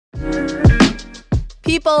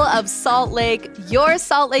People of Salt Lake, your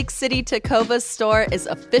Salt Lake City Tacova store is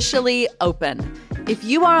officially open. If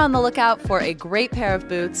you are on the lookout for a great pair of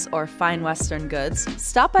boots or fine Western goods,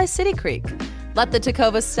 stop by City Creek. Let the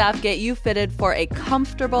Tacova staff get you fitted for a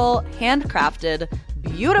comfortable, handcrafted,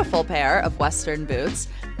 beautiful pair of Western boots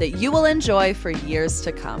that you will enjoy for years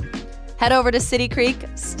to come. Head over to City Creek,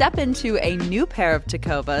 step into a new pair of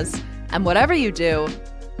Tacovas, and whatever you do,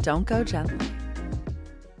 don't go gently.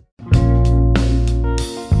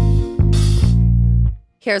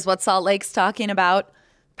 Here's what Salt Lake's talking about.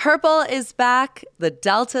 Purple is back, the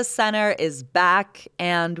Delta Center is back,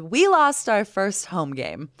 and we lost our first home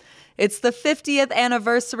game. It's the 50th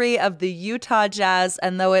anniversary of the Utah Jazz,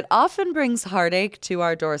 and though it often brings heartache to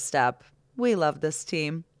our doorstep, we love this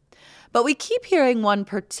team. But we keep hearing one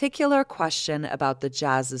particular question about the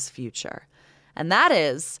Jazz's future, and that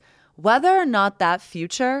is whether or not that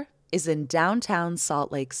future is in downtown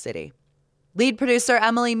Salt Lake City. Lead producer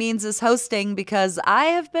Emily Means is hosting because I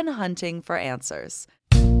have been hunting for answers.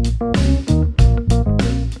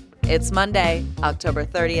 It's Monday, October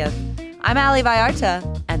 30th. I'm Ali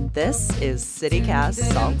Vallarta, and this is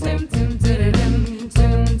CityCast Salt Lake.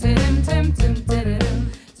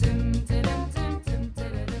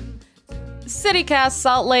 CityCast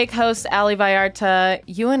Salt Lake host Ali Vallarta.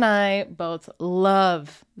 You and I both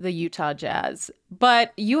love the Utah Jazz,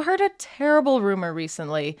 but you heard a terrible rumor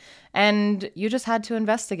recently, and you just had to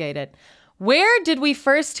investigate it. Where did we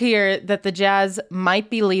first hear that the Jazz might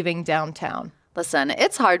be leaving downtown? Listen,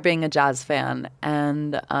 it's hard being a Jazz fan,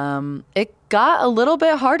 and it got a little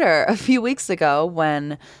bit harder a few weeks ago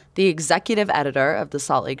when the executive editor of the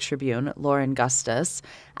Salt Lake Tribune, Lauren Gustus,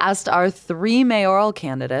 asked our 3 mayoral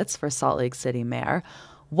candidates for Salt Lake City mayor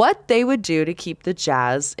what they would do to keep the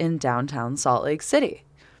Jazz in downtown Salt Lake City.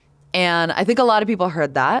 And I think a lot of people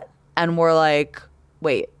heard that and were like,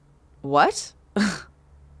 wait, what?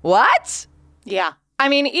 What? Yeah. I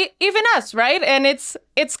mean, even us, right? And it's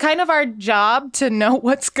kind of our job to know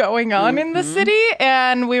what's going on in the city.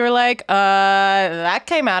 And we were like, that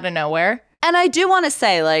came out of nowhere. And I do want to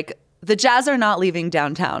say, like, the Jazz are not leaving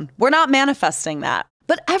downtown. We're not manifesting that.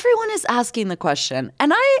 But everyone is asking the question.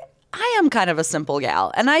 And I am kind of a simple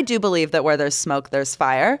gal. And I do believe that where there's smoke, there's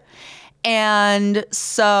fire. And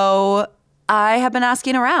so I have been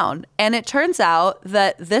asking around, and it turns out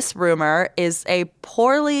that this rumor is a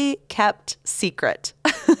poorly kept secret.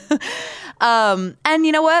 And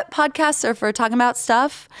you know what? Podcasts are for talking about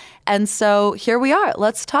stuff. And so here we are.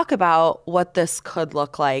 Let's talk about what this could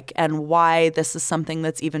look like and why this is something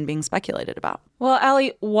that's even being speculated about. Well,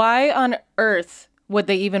 Ali, why on earth would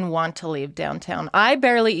they even want to leave downtown? I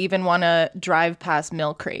barely even want to drive past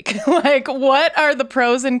Mill Creek. Like, what are the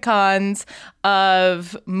pros and cons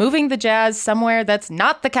of moving the Jazz somewhere that's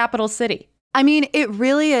not the capital city? I mean, it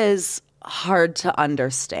really is hard to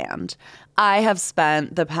understand. I have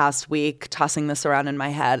spent the past week tossing this around in my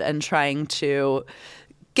head and trying to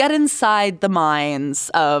get inside the minds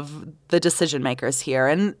of the decision makers here.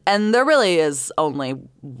 And there really is only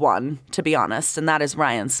one, to be honest, and that is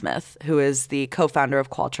Ryan Smith, who is the co-founder of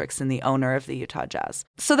Qualtrics and the owner of the Utah Jazz.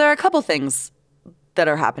 So there are a couple things that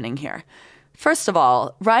are happening here. First of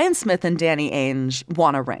all, Ryan Smith and Danny Ainge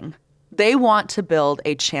want a ring. They want to build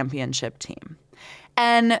a championship team.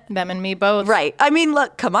 And them and me both. Right. I mean,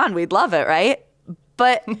 look, come on, we'd love it, right?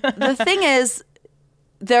 But the thing is,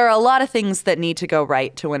 there are a lot of things that need to go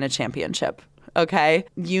right to win a championship, okay?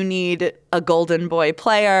 You need a golden boy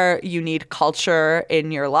player. You need culture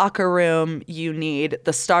in your locker room. You need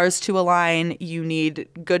the stars to align. You need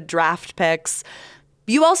good draft picks.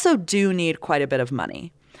 You also do need quite a bit of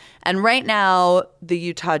money. And right now, the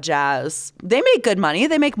Utah Jazz, they make good money.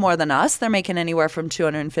 They make more than us. They're making anywhere from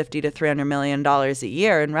 $250 to $300 million a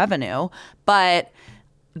year in revenue. But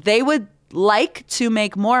they would like to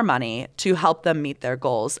make more money to help them meet their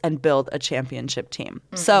goals and build a championship team.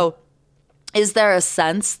 So is there a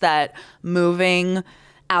sense that moving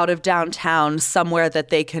out of downtown somewhere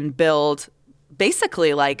that they can build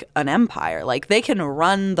basically like an empire, like they can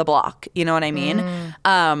run the block, you know what I mean?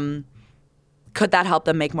 Could that help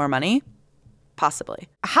them make more money? Possibly.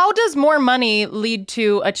 How does more money lead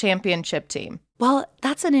to a championship team? Well,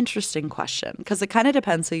 that's an interesting question because it kind of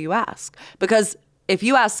depends who you ask. Because if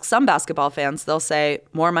you ask some basketball fans, they'll say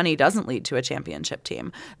more money doesn't lead to a championship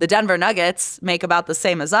team. The Denver Nuggets make about the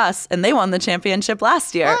same as us, and they won the championship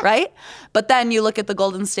last year, right? But then you look at the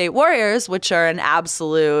Golden State Warriors, which are an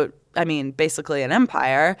absolute, I mean, basically an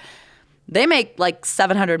empire. They make like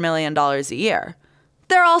 $700 million a year.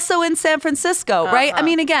 They're also in San Francisco, right? I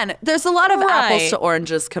mean, again, there's a lot of apples to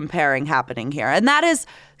oranges comparing happening here. And that is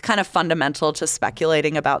kind of fundamental to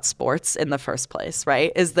speculating about sports in the first place,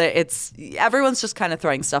 right? Is that everyone's just kind of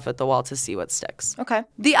throwing stuff at the wall to see what sticks. Okay.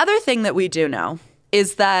 The other thing that we do know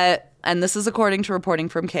is that, and this is according to reporting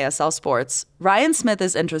from KSL Sports, Ryan Smith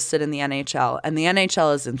is interested in the NHL, and the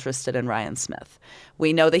NHL is interested in Ryan Smith.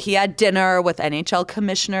 We know that he had dinner with NHL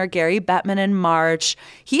Commissioner Gary Bettman in March.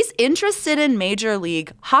 He's interested in Major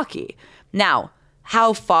League Hockey. Now,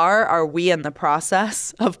 how far are we in the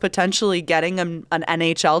process of potentially getting an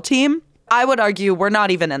NHL team? I would argue we're not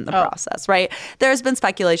even in the process, right? There's been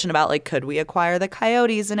speculation about, like, could we acquire the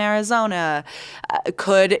Coyotes in Arizona?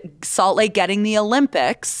 Could Salt Lake getting the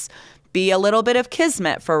Olympics be a little bit of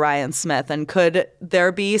kismet for Ryan Smith? And could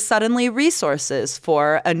there be suddenly resources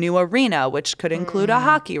for a new arena, which could include a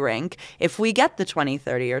hockey rink, if we get the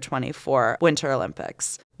 2030 or 24 Winter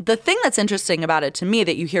Olympics? The thing that's interesting about it to me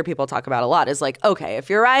that you hear people talk about a lot is, like, okay, if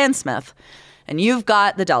you're Ryan Smith and you've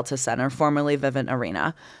got the Delta Center, formerly Vivint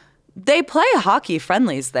Arena, they play hockey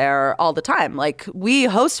friendlies there all the time. Like, we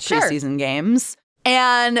host preseason games.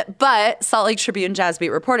 But Salt Lake Tribune Jazz beat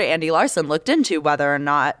reporter Andy Larson looked into whether or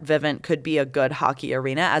not Vivint could be a good hockey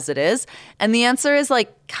arena as it is. And the answer is,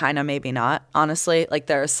 like, kind of maybe not, honestly. Like,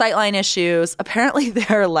 there are sightline issues. Apparently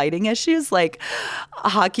there are lighting issues. Like,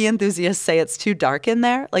 hockey enthusiasts say it's too dark in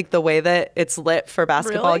there, like the way that it's lit for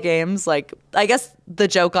basketball games. Like, I guess the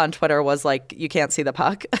joke on Twitter was, like, you can't see the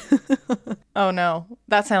puck. Oh, no.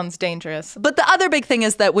 That sounds dangerous. But the other big thing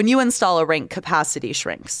is that when you install a rink, capacity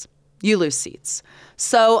shrinks. You lose seats.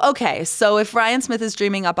 So, okay, so if Ryan Smith is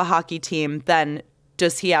dreaming up a hockey team, then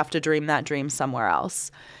does he have to dream that dream somewhere else?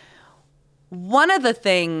 One of the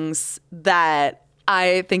things that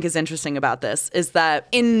I think is interesting about this is that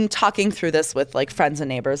in talking through this with, like, friends and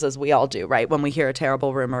neighbors, as we all do, right? When we hear a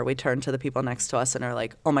terrible rumor, we turn to the people next to us and are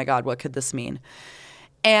like, oh my God, what could this mean?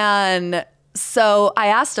 And so I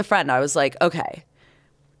asked a friend, I was like, okay,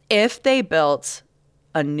 if they built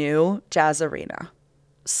a new Jazz arena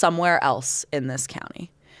somewhere else in this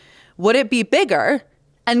county, would it be bigger?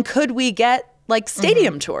 And could we get, like,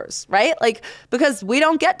 stadium tours, right? Like, because we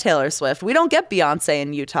don't get Taylor Swift, we don't get Beyonce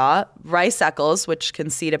in Utah. Rice Eccles, which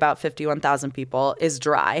can seat about 51,000 people, is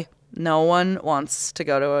dry. No one wants to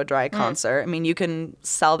go to a dry concert. I mean, you can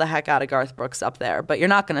sell the heck out of Garth Brooks up there, but you're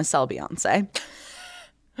not going to sell Beyonce.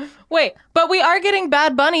 Wait, but we are getting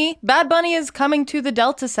Bad Bunny. Bad Bunny is coming to the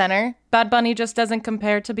Delta Center. Bad Bunny just doesn't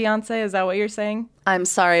compare to Beyonce. Is that what you're saying? I'm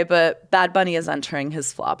sorry, but Bad Bunny is entering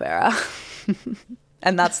his flop era.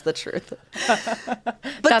 And that's the truth.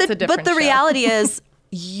 But the reality is,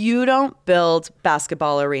 you don't build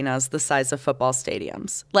basketball arenas the size of football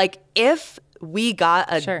stadiums. Like, if we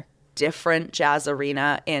got a different Jazz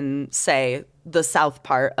arena in, say, the south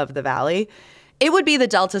part of the Valley, it would be the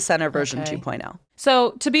Delta Center version 2.0.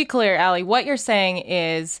 So to be clear, Allie, what you're saying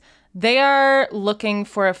is they are looking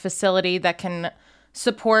for a facility that can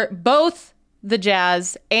support both the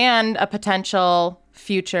Jazz and a potential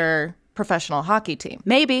future professional hockey team.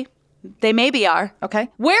 Maybe. They maybe are. Okay.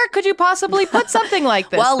 Where could you possibly put something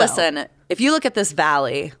like this? Well, listen, if you look at this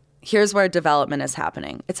valley, here's where development is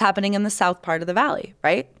happening. It's happening in the south part of the valley,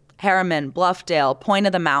 right? Harriman, Bluffdale, Point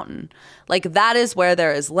of the Mountain. Like, that is where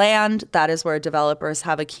there is land. That is where developers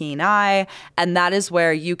have a keen eye. And that is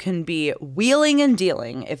where you can be wheeling and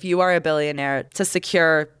dealing, if you are a billionaire, to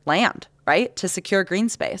secure land, right? To secure green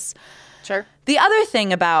space. Sure. The other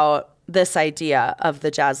thing about this idea of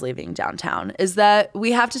the Jazz leaving downtown is that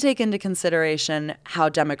we have to take into consideration how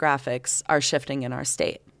demographics are shifting in our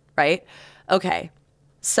state, right? Okay,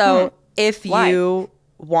 so if you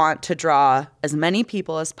want to draw as many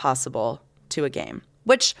people as possible to a game,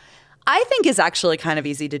 which I think is actually kind of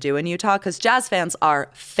easy to do in Utah because Jazz fans are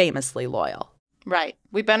famously loyal. Right.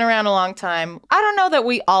 We've been around a long time. I don't know that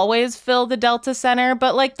we always fill the Delta Center,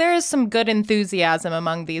 but, like, there is some good enthusiasm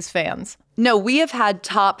among these fans. No, we have had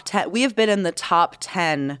top 10. We have been in the top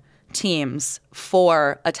 10 teams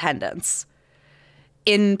for attendance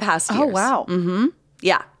in past years. Oh, wow. Mm-hmm.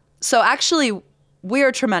 Yeah. So actually, we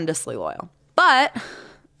are tremendously loyal. But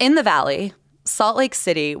in the Valley, Salt Lake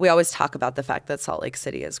City, we always talk about the fact that Salt Lake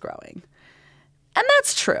City is growing. And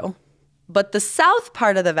that's true. But the south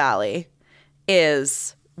part of the Valley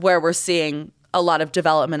is where we're seeing a lot of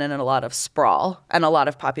development and a lot of sprawl and a lot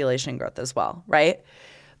of population growth as well, right?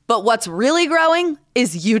 But what's really growing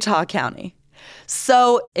is Utah County.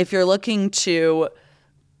 So if you're looking to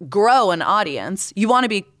grow an audience, you want to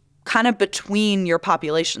be kind of between your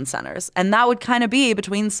population centers. And that would kind of be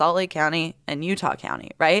between Salt Lake County and Utah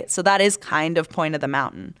County, right? So that is kind of Point of the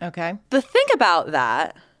Mountain. Okay. The thing about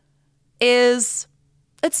that is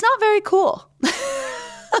it's not very cool,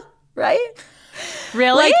 right?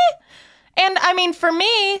 Really? Like, and I mean, for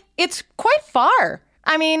me, it's quite far.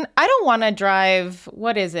 I mean, I don't want to drive,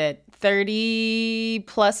 30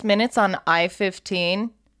 plus minutes on I-15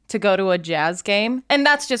 to go to a Jazz game. And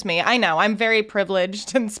that's just me. I know I'm very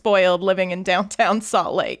privileged and spoiled living in downtown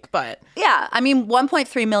Salt Lake, but yeah, I mean,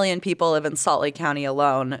 1.3 million people live in Salt Lake County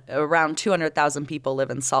alone. Around 200,000 people live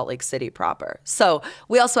in Salt Lake City proper. So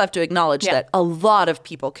we also have to acknowledge that a lot of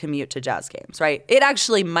people commute to Jazz games, right? It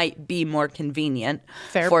actually might be more convenient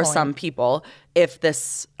for some people if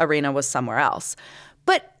this arena was somewhere else.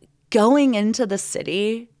 But going into the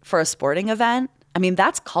city for a sporting event, I mean,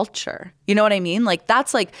 that's culture. You know what I mean?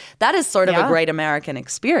 That is sort of a great American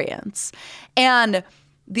experience. And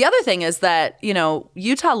the other thing is that,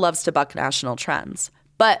 Utah loves to buck national trends.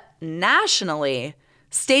 But nationally,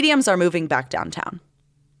 stadiums are moving back downtown,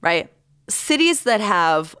 right? Cities that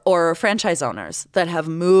have, or franchise owners that have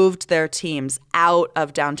moved their teams out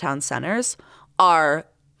of downtown centers are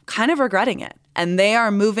kind of regretting it. And they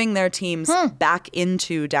are moving their teams back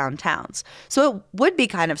into downtowns. So it would be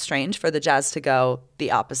kind of strange for the Jazz to go the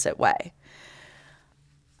opposite way.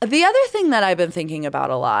 The other thing that I've been thinking about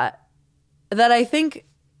a lot that I think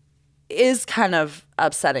is kind of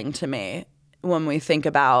upsetting to me when we think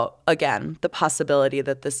about, again, the possibility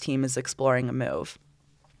that this team is exploring a move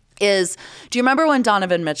is, do you remember when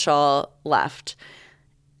Donovan Mitchell left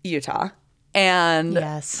Utah? And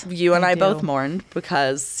you and I both mourned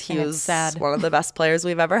because he was one of the best players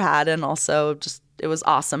we've ever had. And also just it was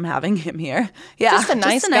awesome having him here. Yeah, just a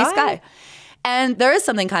nice guy. And there is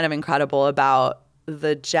something kind of incredible about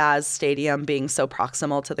the Jazz Stadium being so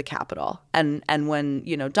proximal to the Capitol. And when,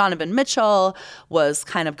 Donovan Mitchell was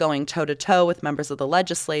kind of going toe-to-toe with members of the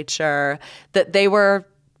legislature, that they were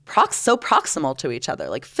so proximal to each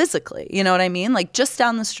other, physically. You know what I mean? Just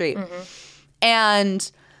down the street. Mm-hmm.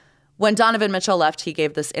 And when Donovan Mitchell left, he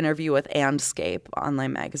gave this interview with Andscape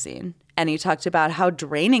online magazine, and he talked about how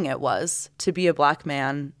draining it was to be a black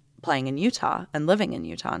man playing in Utah and living in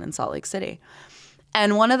Utah and in Salt Lake City.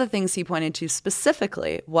 And one of the things he pointed to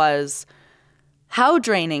specifically was how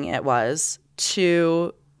draining it was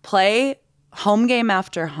to play home game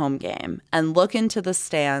after home game and look into the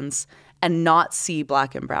stands and not see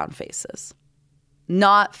black and brown faces,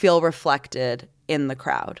 not feel reflected in the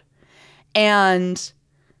crowd. And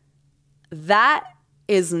that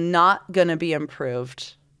is not going to be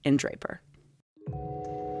improved in Draper.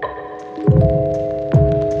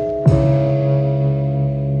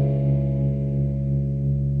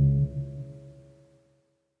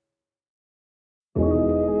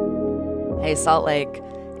 Hey, Salt Lake.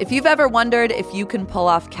 If you've ever wondered if you can pull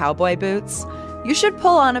off cowboy boots, you should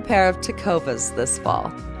pull on a pair of Tecovas this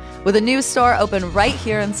fall. With a new store open right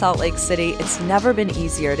here in Salt Lake City, it's never been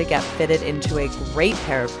easier to get fitted into a great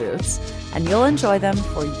pair of boots, and you'll enjoy them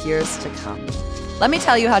for years to come. Let me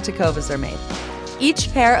tell you how Tecovas are made.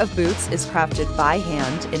 Each pair of boots is crafted by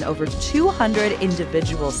hand in over 200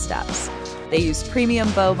 individual steps. They use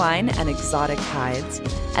premium bovine and exotic hides,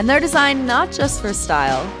 and they're designed not just for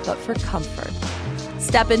style, but for comfort.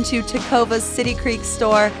 Step into Tecovas City Creek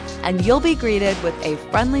store, and you'll be greeted with a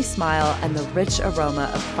friendly smile and the rich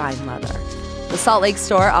aroma of fine leather. The Salt Lake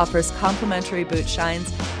store offers complimentary boot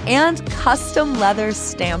shines and custom leather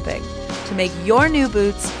stamping to make your new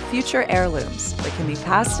boots future heirlooms that can be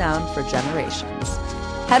passed down for generations.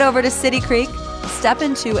 Head over to City Creek, step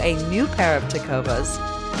into a new pair of Tecovas,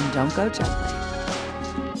 and don't go gently.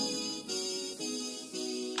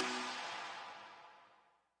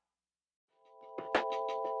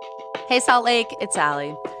 Hey Salt Lake, it's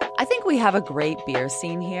Allie. I think we have a great beer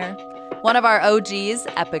scene here. One of our OGs,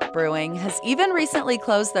 Epic Brewing, has even recently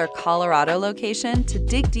closed their Colorado location to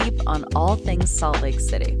dig deep on all things Salt Lake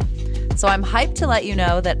City. So I'm hyped to let you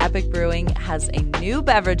know that Epic Brewing has a new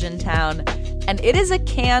beverage in town, and it is a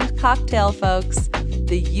canned cocktail, folks,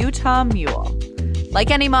 the Utah Mule.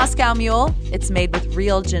 Like any Moscow Mule, it's made with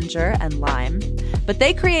real ginger and lime, but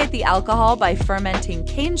they create the alcohol by fermenting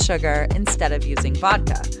cane sugar instead of using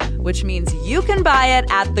vodka, which means you can buy it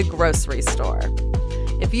at the grocery store.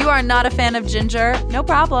 If you are not a fan of ginger, no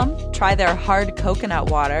problem. Try their hard coconut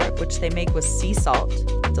water, which they make with sea salt.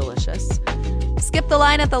 Delicious. Skip the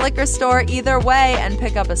line at the liquor store either way and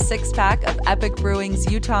pick up a 6-pack of Epic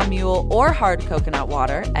Brewing's Utah Mule or hard coconut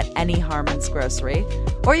water at any Harmon's grocery.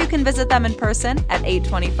 Or you can visit them in person at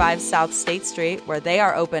 825 South State Street, where they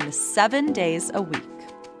are open 7 days a week.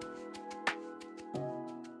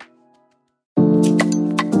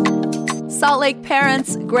 Salt Lake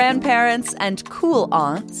parents, grandparents, and cool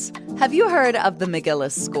aunts, have you heard of the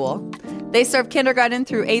McGillis School? They serve kindergarten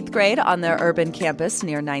through 8th grade on their urban campus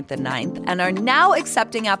near 9th and 9th and are now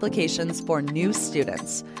accepting applications for new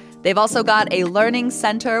students. They've also got a learning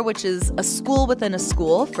center, which is a school within a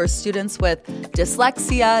school for students with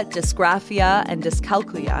dyslexia, dysgraphia, and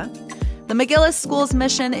dyscalculia. The McGillis School's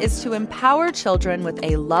mission is to empower children with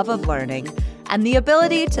a love of learning and the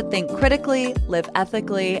ability to think critically, live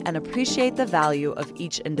ethically, and appreciate the value of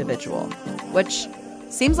each individual, which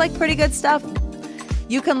seems like pretty good stuff.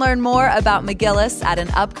 You can learn more about McGillis at an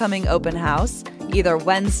upcoming open house, either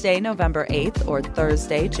Wednesday, November 8th or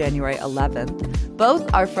Thursday, January 11th.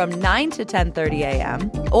 Both are from 9 to 10:30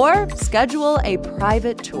 a.m. or schedule a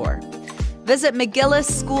private tour. Visit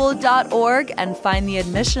mcgillisschool.org and find the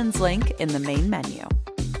admissions link in the main menu.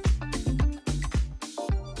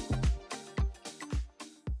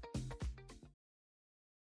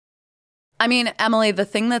 I mean, Emily, the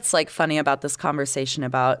thing that's like funny about this conversation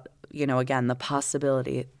about, again, the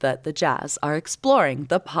possibility that the Jazz are exploring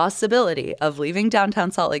the possibility of leaving downtown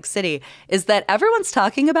Salt Lake City is that everyone's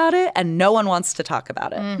talking about it and no one wants to talk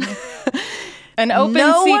about it. Mm-hmm. An open secret.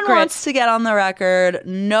 No one wants to get on the record.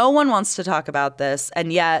 No one wants to talk about this.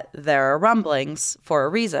 And yet there are rumblings for a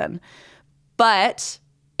reason. But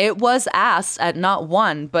it was asked at not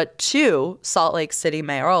one, but two Salt Lake City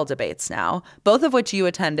mayoral debates now, both of which you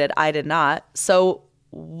attended. I did not. So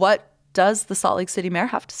what does the Salt Lake City mayor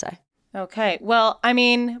have to say? Okay. Well, I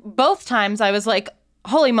mean, both times I was like,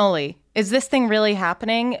 holy moly, is this thing really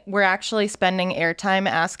happening? We're actually spending airtime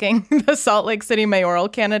asking the Salt Lake City mayoral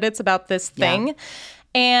candidates about this thing. Yeah.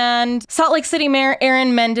 And Salt Lake City Mayor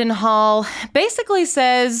Erin Mendenhall basically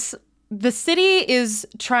says the city is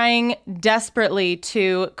trying desperately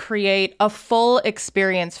to create a full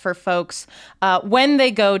experience for folks when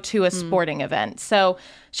they go to a sporting event. So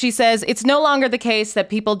she says it's no longer the case that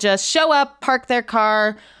people just show up, park their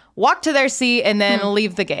car, walk to their seat, and then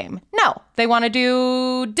leave the game. No, they want to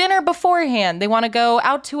do dinner beforehand. They want to go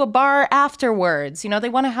out to a bar afterwards. They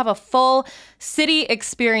want to have a full city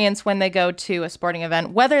experience when they go to a sporting event,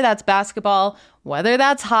 whether that's basketball, whether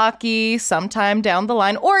that's hockey sometime down the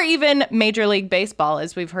line, or even Major League Baseball,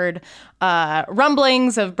 as we've heard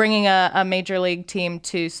rumblings of bringing a Major League team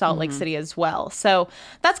to Salt Lake City as well. So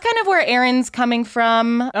that's kind of where Erin's coming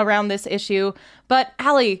from around this issue. But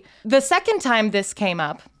Allie, the second time this came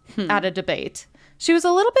up at a debate, she was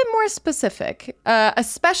a little bit more specific,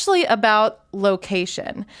 especially about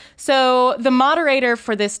location. So the moderator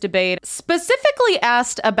for this debate specifically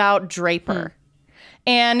asked about Draper.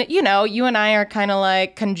 And, you and I are kind of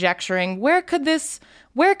like conjecturing, where could this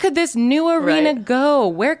new arena go?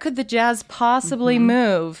 Where could the Jazz possibly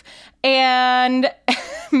move? And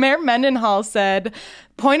Mayor Mendenhall said,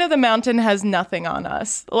 Point of the Mountain has nothing on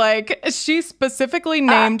us. Like, she specifically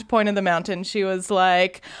named Point of the Mountain. She was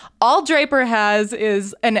like, all Draper has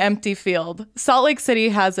is an empty field. Salt Lake City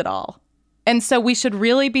has it all. And so we should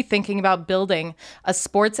really be thinking about building a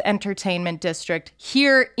sports entertainment district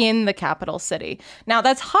here in the capital city. Now,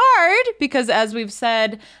 that's hard because, as we've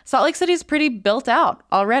said, Salt Lake City is pretty built out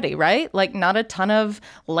already, right? Like, not a ton of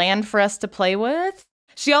land for us to play with.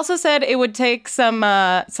 She also said it would take some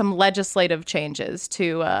legislative changes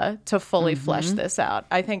to fully flesh this out.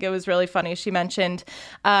 I think it was really funny. She mentioned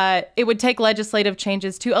it would take legislative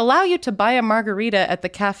changes to allow you to buy a margarita at the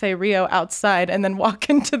Cafe Rio outside and then walk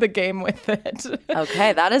into the game with it.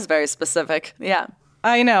 Okay, that is very specific. Yeah.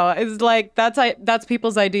 I know. It's like that's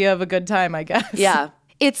people's idea of a good time, I guess. Yeah.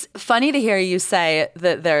 It's funny to hear you say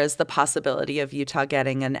that there is the possibility of Utah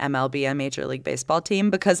getting an MLB, a Major League Baseball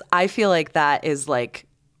team, because I feel like that is like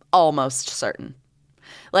almost certain.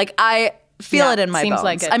 Like, I feel it in my bones.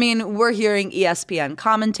 Like it. I mean, we're hearing ESPN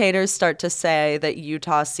commentators start to say that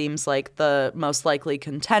Utah seems like the most likely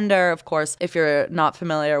contender. Of course, if you're not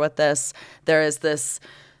familiar with this, there is this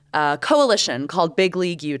coalition called Big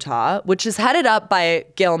League Utah, which is headed up by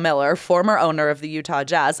Gil Miller, former owner of the Utah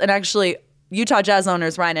Jazz, and actually Utah Jazz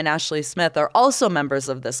owners Ryan and Ashley Smith are also members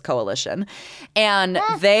of this coalition. And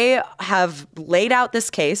they have laid out this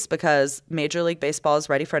case because Major League Baseball is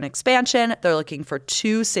ready for an expansion. They're looking for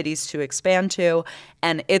 2 cities to expand to.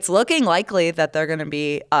 And it's looking likely that they're going to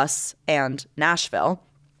be us and Nashville.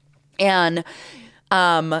 And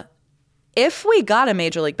if we got a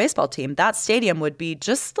Major League Baseball team, that stadium would be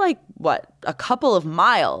just like, a couple of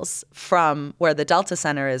miles from where the Delta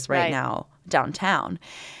Center is right now downtown.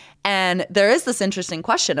 And there is this interesting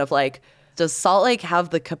question of like, does Salt Lake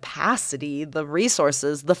have the capacity, the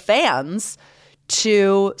resources, the fans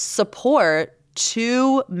to support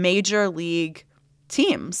 2 major league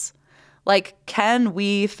teams? Like, can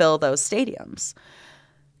we fill those stadiums?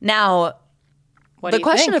 Now, What the do you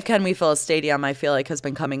question think? of can we fill a stadium, I feel like, has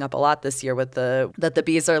been coming up a lot this year with that the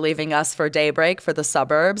Bees are leaving us for daybreak for the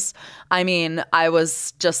suburbs. I mean, I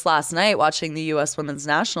was just last night watching the U.S. women's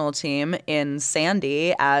national team in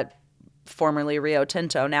Sandy at formerly Rio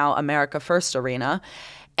Tinto, now America First Arena.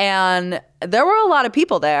 And there were a lot of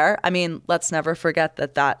people there. I mean, let's never forget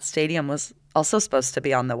that stadium was also supposed to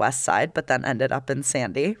be on the west side, but then ended up in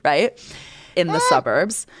Sandy, right? In the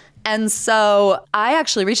suburbs. And so I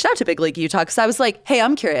actually reached out to Big League Utah because I was like, hey,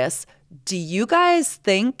 I'm curious. Do you guys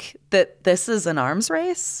think that this is an arms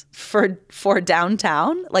race for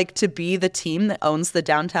downtown? Like, to be the team that owns the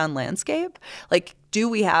downtown landscape? Like,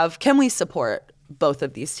 can we support both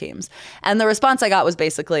of these teams? And the response I got was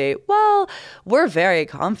basically, well, we're very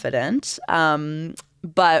confident.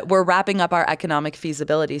 But we're wrapping up our economic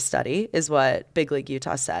feasibility study, is what Big League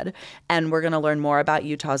Utah said. And we're going to learn more about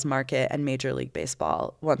Utah's market and Major League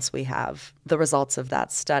Baseball once we have the results of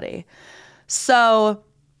that study. So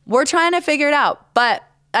we're trying to figure it out. But,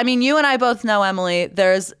 I mean, you and I both know, Emily,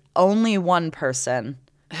 there's only one person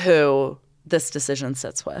who this decision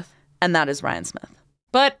sits with, and that is Ryan Smith.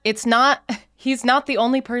 But he's not the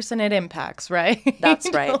only person it impacts, right?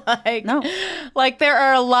 That's right. No. Like, there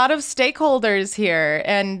are a lot of stakeholders here.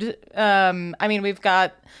 And, I mean, we've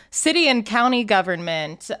got city and county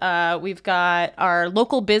government. We've got our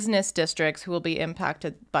local business districts who will be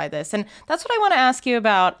impacted by this. And that's what I want to ask you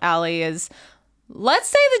about, Allie, is let's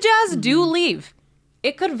say the Jazz do leave.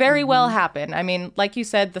 It could very well happen. I mean, like you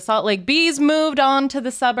said, the Salt Lake Bees moved on to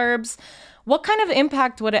the suburbs. What kind of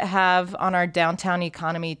impact would it have on our downtown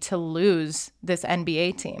economy to lose this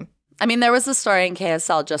NBA team? I mean, there was a story in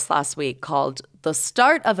KSL just last week called "The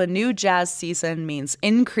Start of a New Jazz Season Means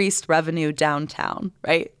Increased Revenue Downtown,"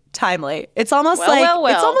 right? Timely. It's almost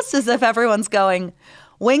it's almost as if everyone's going,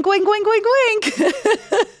 wink, wink, wink, wink,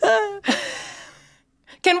 wink.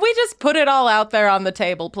 Can we just put it all out there on the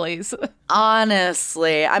table, please?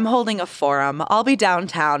 Honestly, I'm holding a forum. I'll be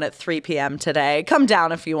downtown at 3 p.m. today. Come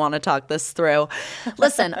down if you want to talk this through.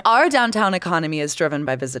 Listen, our downtown economy is driven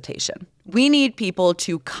by visitation. We need people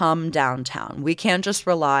to come downtown. We can't just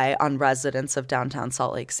rely on residents of downtown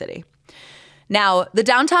Salt Lake City. Now, the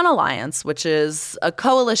Downtown Alliance, which is a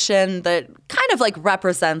coalition that kind of like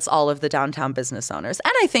represents all of the downtown business owners,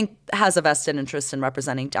 and I think has a vested interest in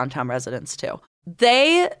representing downtown residents too.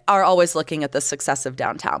 They are always looking at the success of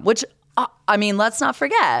downtown, which, I mean, let's not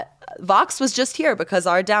forget, Vox was just here because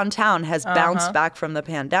our downtown has bounced back from the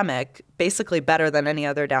pandemic basically better than any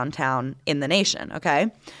other downtown in the nation, okay?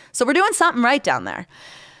 So we're doing something right down there.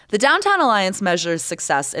 The Downtown Alliance measures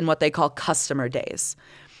success in what they call customer days.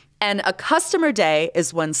 And a customer day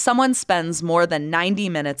is when someone spends more than 90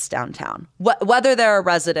 minutes downtown, whether they're a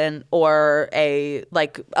resident or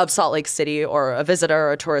of Salt Lake City or a visitor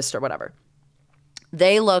or a tourist or whatever.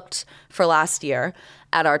 They looked for last year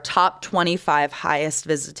at our top 25 highest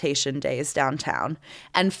visitation days downtown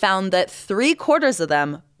and found that 3/4 of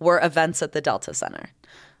them were events at the Delta Center.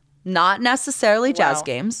 Not necessarily jazz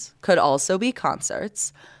games, could also be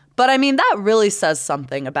concerts. But I mean, that really says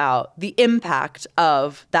something about the impact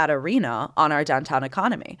of that arena on our downtown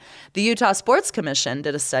economy. The Utah Sports Commission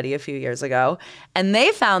did a study a few years ago, and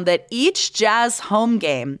they found that each Jazz home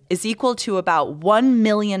game is equal to about $1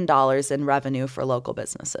 million in revenue for local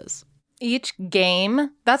businesses. Each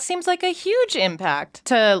game? That seems like a huge impact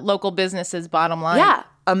to local businesses' bottom line. Yeah,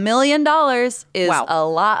 $1 million is a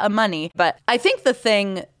lot of money. But I think the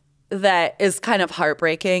thing that is kind of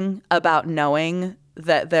heartbreaking about knowing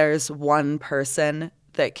that there's one person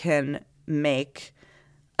that can make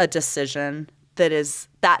a decision that is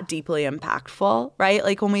that deeply impactful, right?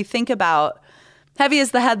 Like when we think about heavy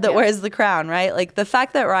is the head that wears the crown, right? Like the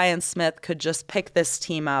fact that Ryan Smith could just pick this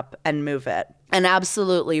team up and move it and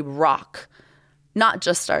absolutely rock not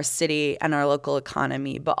just our city and our local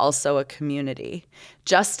economy, but also a community,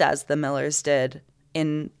 just as the Millers did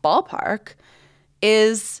in Ballpark,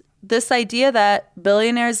 is this idea that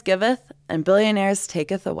billionaires giveth and billionaires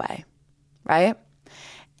taketh away, right?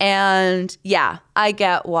 And yeah, I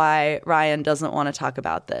get why Ryan doesn't want to talk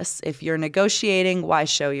about this. If you're negotiating, why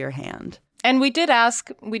show your hand? And we did ask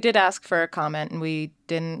for a comment, and we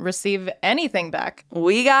didn't receive anything back.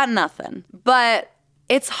 We got nothing. But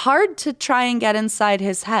it's hard to try and get inside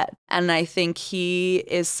his head. And I think he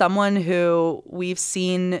is someone who we've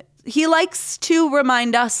seen. He likes to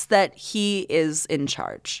remind us that he is in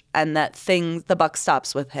charge and that the buck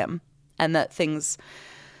stops with him and that things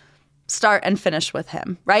start and finish with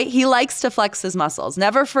him, right? He likes to flex his muscles.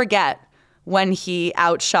 Never forget when he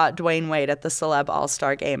outshot Dwayne Wade at the Celeb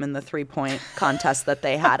All-Star game in the 3-point contest that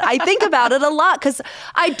they had. I think about it a lot because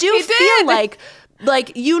I do feel like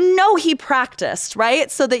Like, he practiced,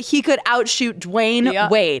 right? So that he could outshoot Dwayne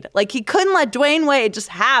Wade. Like, he couldn't let Dwayne Wade just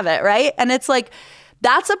have it, right? And it's like,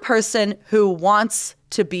 that's a person who wants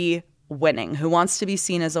to be winning, who wants to be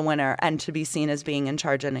seen as a winner and to be seen as being in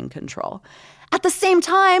charge and in control. At the same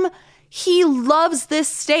time, he loves this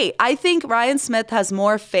state. I think Ryan Smith has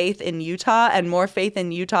more faith in Utah and more faith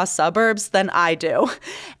in Utah suburbs than I do.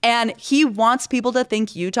 And he wants people to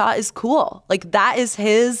think Utah is cool. Like, that is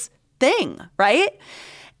his thing, right?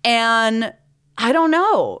 And I don't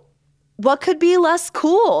know. What could be less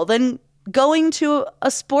cool than going to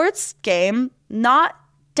a sports game not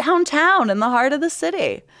downtown in the heart of the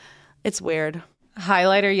city? It's weird.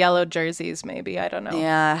 Highlighter yellow jerseys, maybe. I don't know.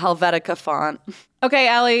 Yeah, Helvetica font. Okay,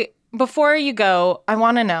 Allie, before you go, I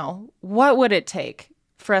want to know, what would it take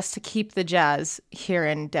for us to keep the Jazz here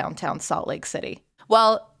in downtown Salt Lake City?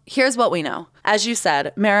 Well, here's what we know. As you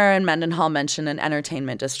said, Mayor Mendenhall mentioned an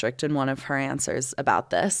entertainment district in one of her answers about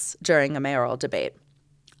this during a mayoral debate.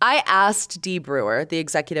 I asked Dee Brewer, the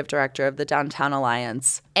executive director of the Downtown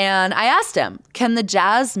Alliance, and I asked him, can the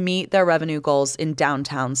Jazz meet their revenue goals in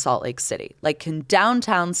downtown Salt Lake City? Like, can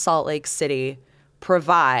downtown Salt Lake City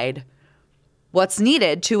provide what's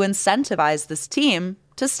needed to incentivize this team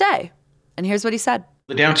to stay? And here's what he said.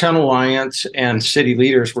 The Downtown Alliance and city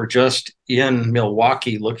leaders were just in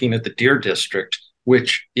Milwaukee looking at the Deer District,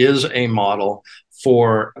 which is a model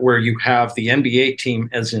for where you have the NBA team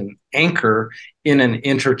as an anchor in an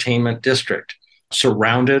entertainment district,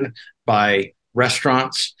 surrounded by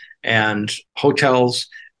restaurants and hotels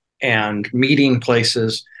and meeting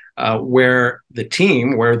places where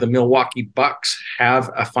the Milwaukee Bucks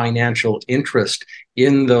have a financial interest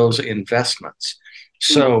in those investments.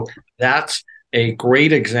 So that's a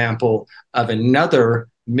great example of another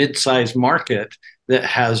mid-sized market that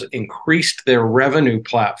has increased their revenue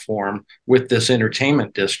platform with this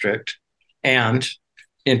entertainment district and,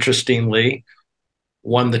 interestingly,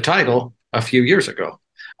 won the title a few years ago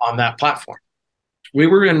on that platform. We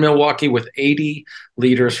were in Milwaukee with 80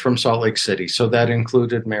 leaders from Salt Lake City. So that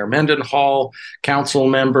included Mayor Mendenhall, council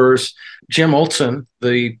members. Jim Olson,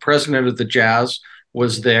 the president of the Jazz,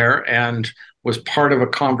 was there and was part of a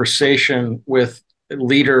conversation with a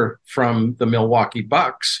leader from the Milwaukee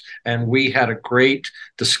Bucks. And we had a great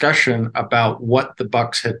discussion about what the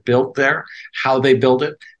Bucks had built there, how they built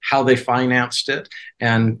it, how they financed it,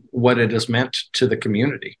 and what it has meant to the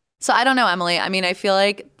community. So I don't know, Emily. I mean, I feel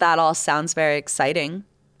like that all sounds very exciting.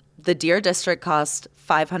 The Deer District cost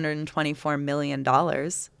 $524 million.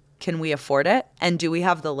 Can we afford it? And do we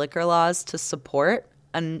have the liquor laws to support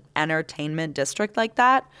an entertainment district like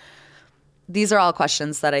that? These are all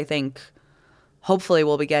questions that I think hopefully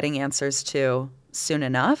we'll be getting answers to soon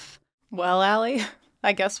enough. Well, Allie,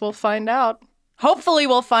 I guess we'll find out. Hopefully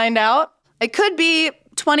we'll find out. It could be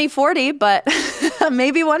 2040, but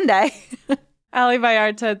maybe one day. Allie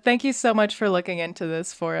Vallarta, thank you so much for looking into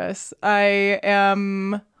this for us. I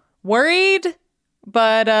am worried,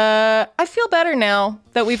 but I feel better now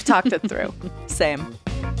that we've talked it through. Same.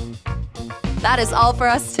 That is all for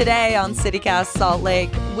us today on CityCast Salt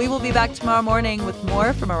Lake. We will be back tomorrow morning with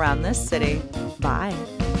more from around this city. Bye.